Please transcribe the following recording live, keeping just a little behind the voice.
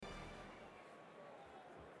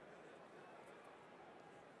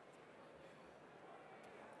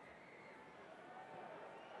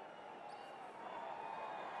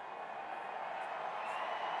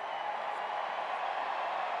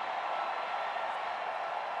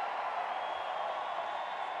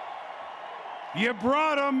You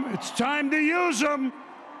brought them. It's time to use them.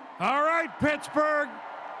 All right, Pittsburgh.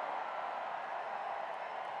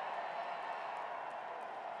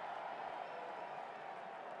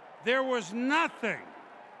 There was nothing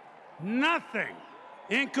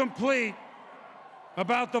incomplete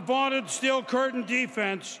about the vaunted Steel Curtain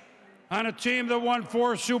defense on a team that won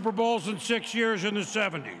 4 Super Bowls in 6 years in the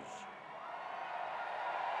 70s.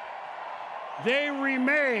 They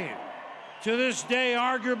remain, to this day,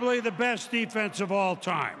 arguably the best defense of all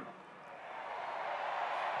time.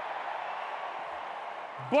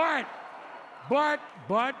 But,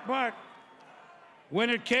 when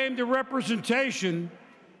it came to representation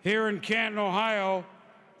here in Canton, Ohio,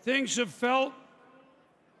 things have felt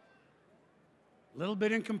a little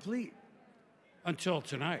bit incomplete until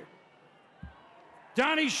tonight.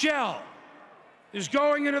 Donnie Shell is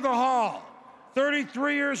going into the Hall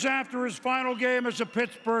 33 years after his final game as a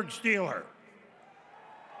Pittsburgh Steeler.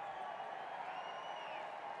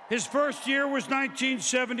 His first year was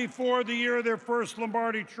 1974, the year of their first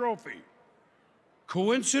Lombardi Trophy.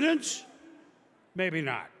 Coincidence? Maybe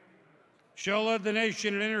not. Shell led the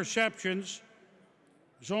nation in interceptions.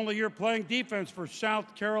 His only year playing defense for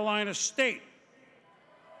South Carolina State.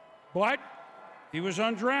 But he was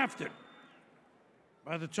undrafted.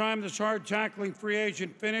 By the time this hard-tackling free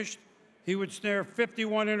agent finished, he would snare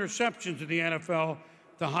 51 interceptions in the NFL,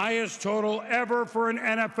 the highest total ever for an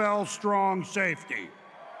NFL strong safety.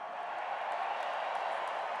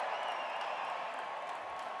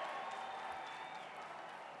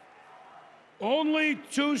 Only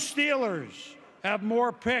 2 Steelers have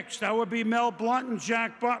more picks. That would be Mel Blount and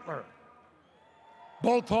Jack Butler.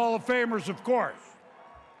 Both Hall of Famers, of course.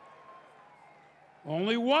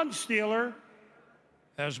 Only 1 Steeler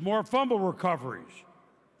has more fumble recoveries.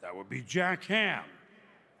 That would be Jack Ham,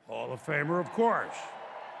 Hall of Famer, of course.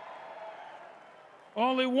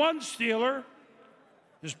 Only 1 Steeler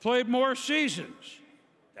has played more seasons.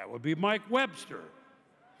 That would be Mike Webster,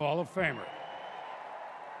 Hall of Famer.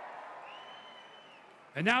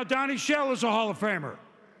 And now Donnie Shell is a Hall of Famer.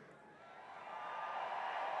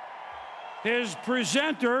 His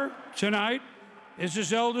presenter tonight is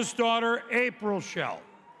his eldest daughter, April Shell.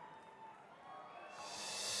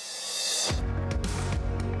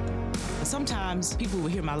 Sometimes people will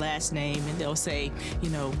hear my last name and they'll say,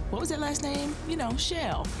 what was that last name?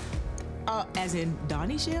 Shell. As in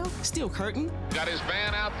Donnie Shell? Steel Curtain. Got his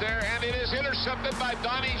man out there, and it is intercepted by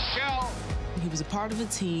Donnie Shell. He was a part of a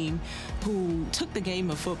team who took the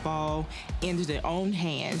game of football into their own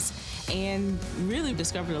hands and really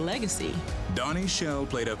discovered a legacy. Donnie Shell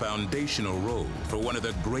played a foundational role for one of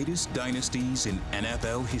the greatest dynasties in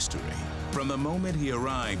NFL history. From the moment he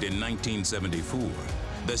arrived in 1974,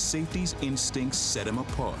 the safety's instincts set him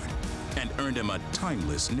apart and earned him a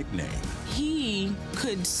timeless nickname. He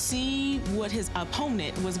could see what his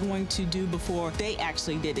opponent was going to do before they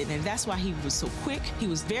actually did it, and that's why he was so quick. He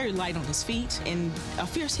was very light on his feet and a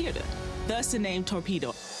fierce hitter, thus the name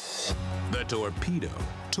Torpedo. The Torpedo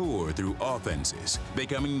tore through offenses,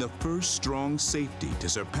 becoming the first strong safety to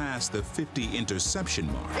surpass the 50 interception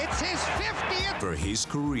mark. It's his 50th for his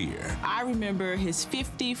career. I remember his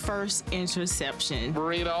 51st interception.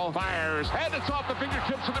 Burrito fires, and it's off the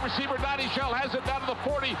fingertips of the receiver. Donnie Shell has it down to the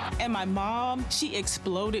 40. And my mom, she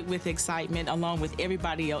exploded with excitement along with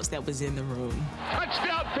everybody else that was in the room.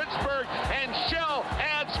 Touchdown Pittsburgh, and Shell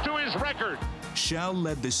adds to his record. Shell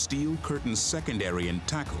led the Steel Curtain secondary in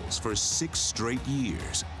tackles for 6 straight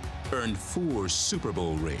years, earned 4 Super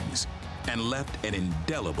Bowl rings, and left an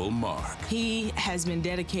indelible mark. He has been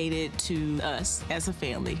dedicated to us as a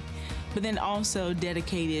family, but then also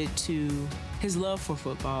dedicated to his love for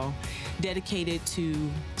football, dedicated to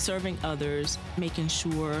serving others, making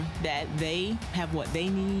sure that they have what they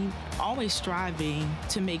need, always striving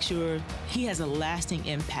to make sure he has a lasting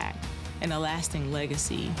impact and a lasting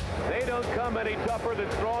legacy. They don't come any tougher than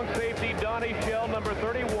strong safety Donnie Shell, number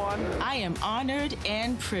 31. I am honored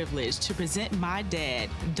and privileged to present my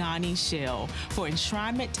dad, Donnie Shell, for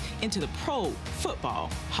enshrinement into the Pro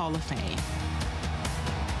Football Hall of Fame.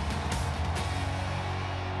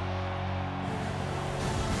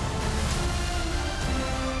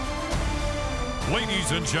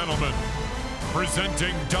 Ladies and gentlemen,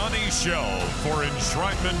 presenting Donnie Shell for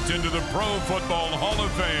enshrinement into the Pro Football Hall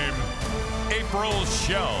of Fame, April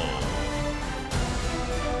Shell.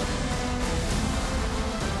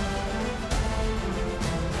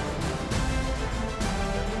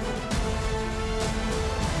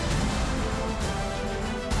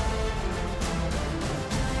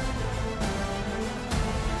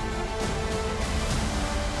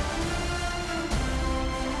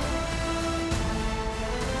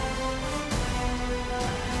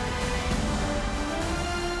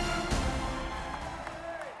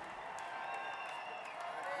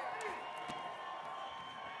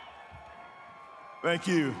 Thank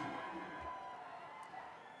you.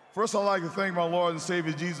 First, I'd like to thank my Lord and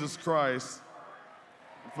Savior Jesus Christ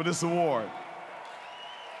for this award.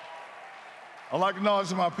 I'd like to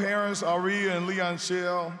acknowledge my parents, Aria and Leon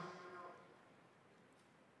Shell.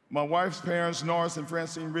 My wife's parents, Norris and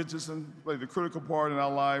Francine Richardson, played a critical part in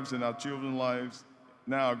our lives and our children's lives,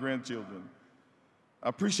 now our grandchildren. I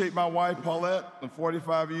appreciate my wife, Paulette, for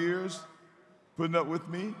 45 years, putting up with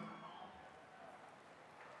me.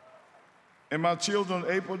 And my children,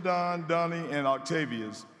 April, Don, Donnie, and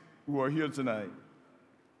Octavius, who are here tonight.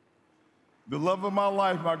 The love of my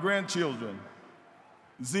life, my grandchildren,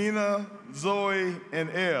 Zena, Zoe, and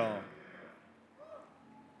Elle.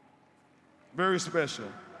 Very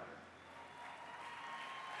special.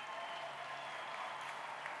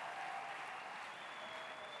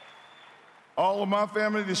 All of my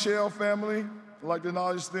family, the Shell family, I'd like to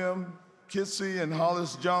acknowledge them, Kitsy and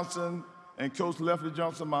Hollis Johnson, and Coach Leffler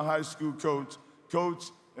Johnson, my high school coach. Coach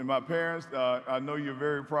and my parents, I know you're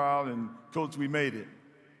very proud, and Coach, we made it.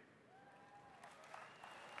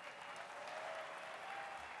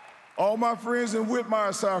 All my friends in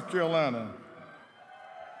Whitmire, South Carolina,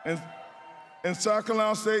 and South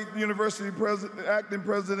Carolina State University Acting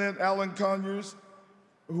President Alan Conyers,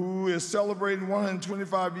 who is celebrating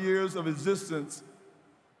 125 years of existence.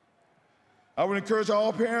 I would encourage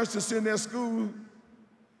all parents to send their school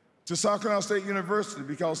to South Carolina State University,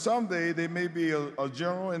 because someday they may be a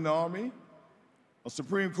general in the Army, a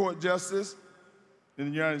Supreme Court justice in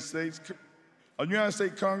the United States, a United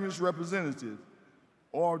States Congress representative,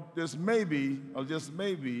 or just maybe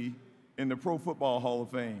in the Pro Football Hall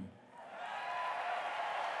of Fame.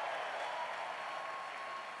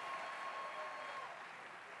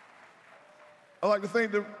 I'd like to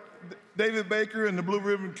thank David Baker and the Blue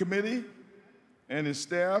Ribbon Committee and his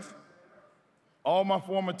staff, all my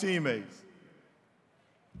former teammates.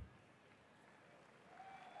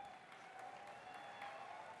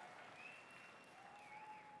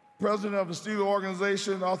 President of the Steeler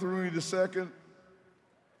Organization, Arthur Rooney II,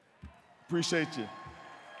 appreciate you.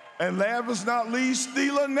 And last but not least,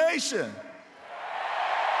 Steeler Nation.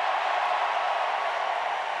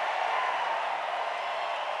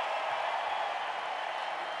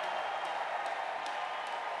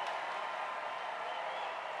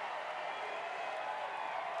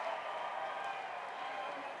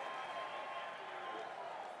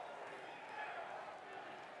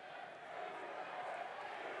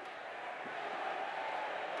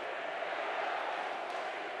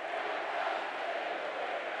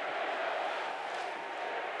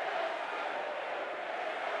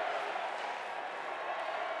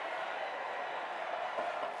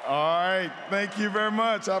 All right, thank you very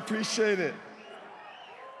much. I appreciate it.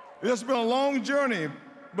 It's been a long journey,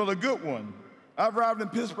 but a good one. I arrived in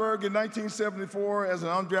Pittsburgh in 1974 as an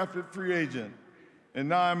undrafted free agent, and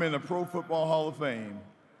now I'm in the Pro Football Hall of Fame.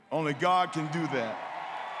 Only God can do that.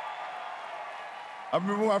 I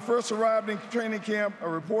remember when I first arrived in training camp, a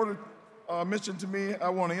reporter mentioned to me, "I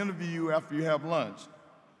want to interview you after you have lunch."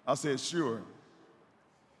 I said, "Sure."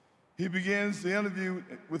 He begins the interview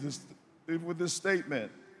with this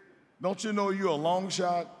statement: "Don't you know you're a long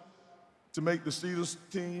shot to make the Steelers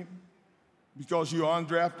team because you're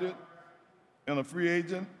undrafted and a free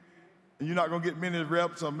agent, and you're not going to get many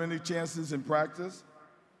reps or many chances in practice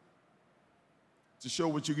to show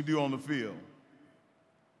what you can do on the field?"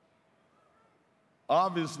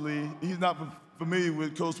 Obviously, he's not familiar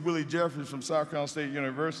with Coach Willie Jeffers from South Carolina State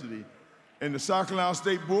University and the South Carolina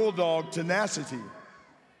State Bulldog tenacity.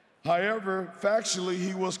 However, factually,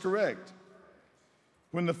 he was correct.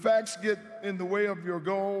 When the facts get in the way of your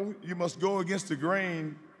goal, you must go against the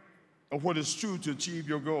grain of what is true to achieve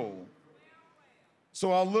your goal.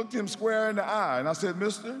 So I looked him square in the eye and I said,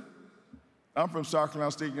 "Mister, I'm from South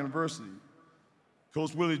Carolina State University."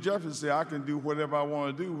 Coach Willie Jeffers said, "I can do whatever I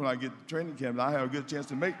want to do when I get to training camp, and I have a good chance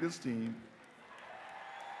to make this team."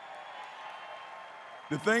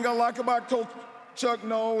 The thing I like about Coach Chuck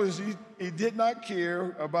Noll is he did not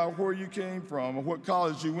care about where you came from or what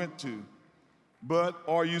college you went to, but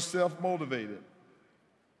are you self-motivated?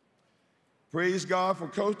 Praise God for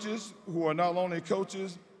coaches who are not only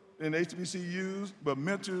coaches in HBCUs, but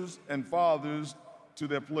mentors and fathers to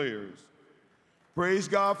their players. Praise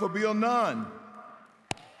God for Bill Nunn,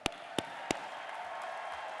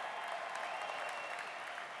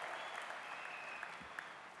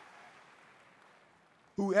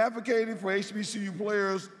 who advocated for HBCU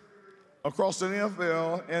players across the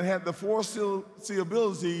NFL and had the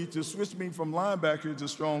foreseeability to switch me from linebacker to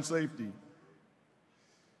strong safety.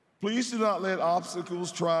 Please do not let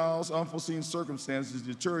obstacles, trials, unforeseen circumstances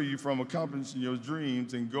deter you from accomplishing your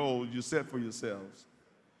dreams and goals you set for yourselves.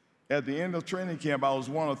 At the end of training camp, I was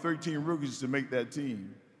one of 13 rookies to make that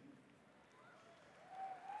team.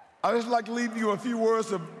 I'd just like to leave you a few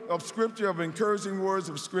words of scripture, of encouraging words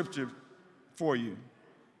of scripture for you.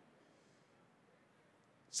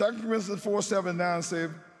 2 Corinthians 4:7-9 says,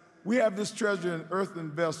 "We have this treasure in earthen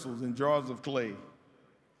vessels, in jars of clay,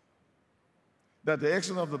 that the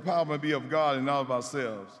excellence of the power may be of God and not of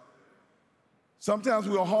ourselves. Sometimes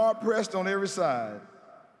we are hard pressed on every side,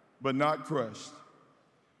 but not crushed.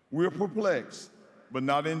 We are perplexed, but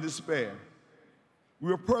not in despair.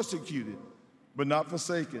 We are persecuted, but not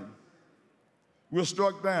forsaken. We are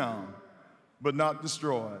struck down, but not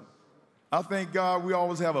destroyed." I thank God we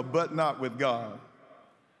always have a but not with God.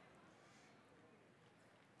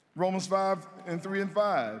 Romans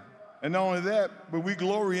 5:3-5. And not only that, but we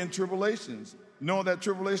glory in tribulations, knowing that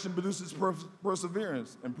tribulation produces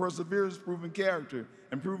perseverance, and perseverance proven character,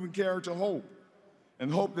 and proven character hope.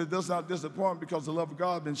 And hope that does not disappoint, because the love of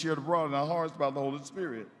God has been shared abroad in our hearts by the Holy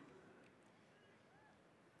Spirit.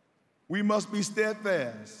 We must be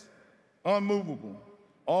steadfast, unmovable,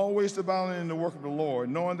 always abounding in the work of the Lord,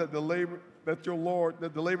 knowing that the labor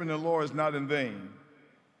in the Lord is not in vain.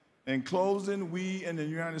 In closing, we in the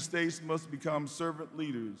United States must become servant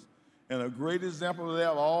leaders. And a great example of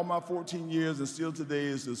that, all my 14 years and still today,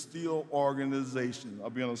 is the Steel organization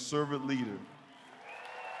of being a servant leader.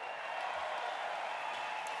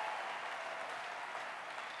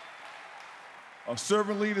 A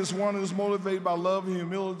servant leader is one who is motivated by love and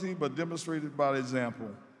humility, but demonstrated by example.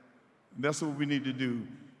 And that's what we need to do.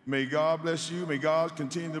 May God bless you. May God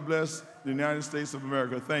continue to bless the United States of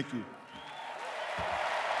America. Thank you.